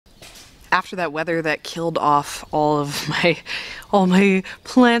after that weather that killed off all my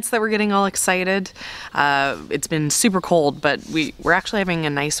plants that were getting all excited. It's been super cold, but we're actually having a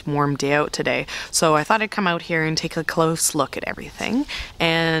nice warm day out today. So I thought I'd come out here and take a close look at everything.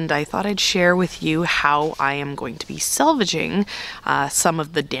 And I thought I'd share with you how I am going to be salvaging some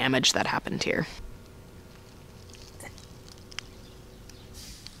of the damage that happened here.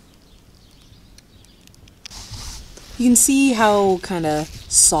 You can see how kind of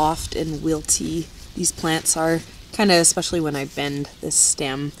soft and wilty these plants are, kind of especially when I bend this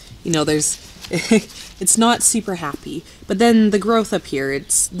stem. You know, there's it's not super happy, but then the growth up here,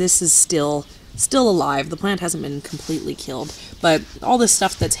 this is still alive. The plant hasn't been completely killed, but all this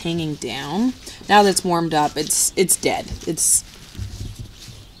stuff that's hanging down, now that it's warmed up, it's dead. It's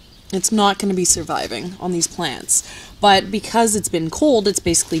not going to be surviving on these plants. But because it's been cold, it's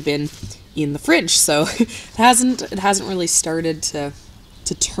basically been in the fridge, so it hasn't really started to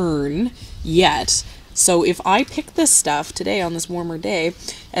turn yet. So if I pick this stuff today on this warmer day,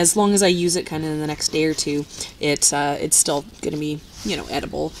 as long as I use it kind of in the next day or two, it's still going to be, you know,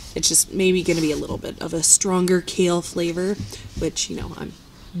 edible. It's just maybe going to be a little bit of a stronger kale flavor, which, you know, I'm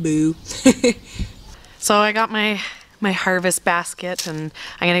boo. So I got my harvest basket, and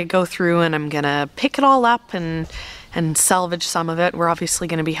I'm gonna go through and I'm gonna pick it all up and salvage some of it. We're obviously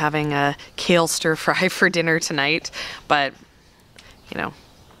going to be having a kale stir fry for dinner tonight, but you know,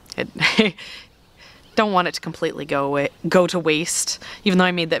 don't want it to completely go to waste. Even though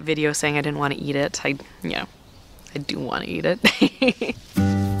I made that video saying I didn't want to eat it, I do want to eat it.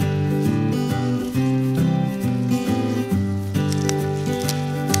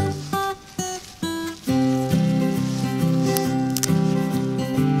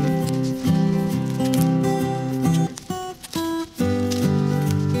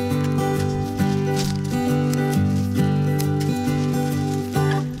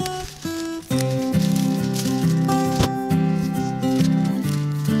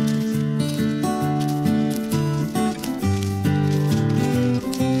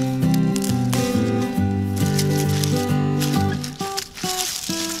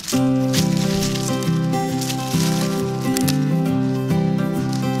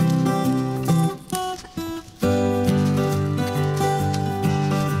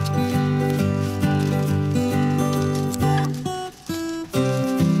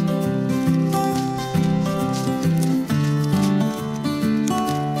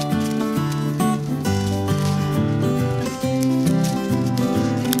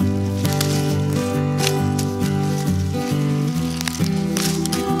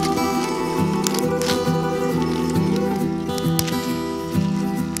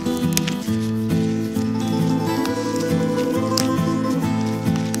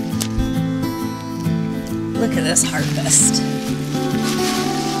 Look at this harvest.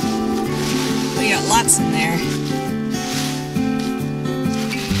 We got lots in there.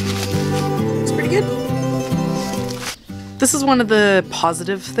 It's pretty good. This is one of the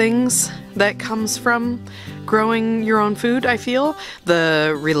positive things that comes from growing your own food, I feel.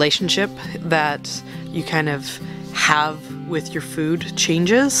 The relationship that you kind of have with your food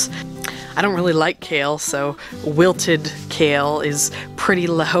changes. I don't really like kale, so wilted kale is pretty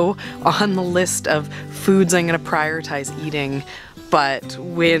low on the list of foods I'm going to prioritize eating. But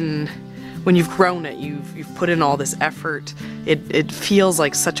when you've grown it, you've put in all this effort, it feels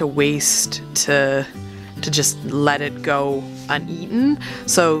like such a waste to just let it go uneaten.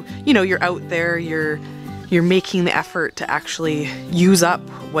 So, you know, you're out there, you're making the effort to actually use up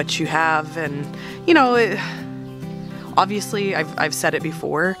what you have, and you know, obviously I've said it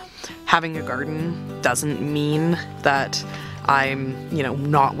before, having a garden doesn't mean that I'm, you know,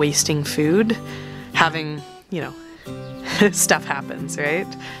 not wasting food. Having, you know, stuff happens, right?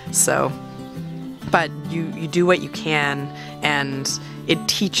 So, but you do what you can, and it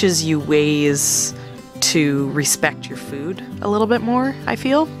teaches you ways to respect your food a little bit more, I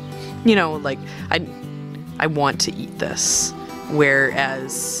feel. You know, like, I want to eat this,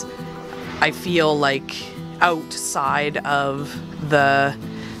 whereas I feel like outside of the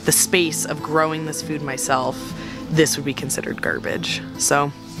space of growing this food myself, this would be considered garbage.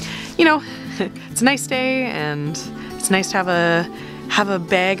 So, you know, it's a nice day, and it's nice to have a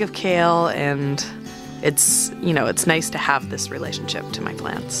bag of kale, and it's, you know, it's nice to have this relationship to my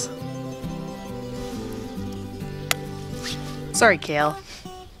plants. Sorry, kale.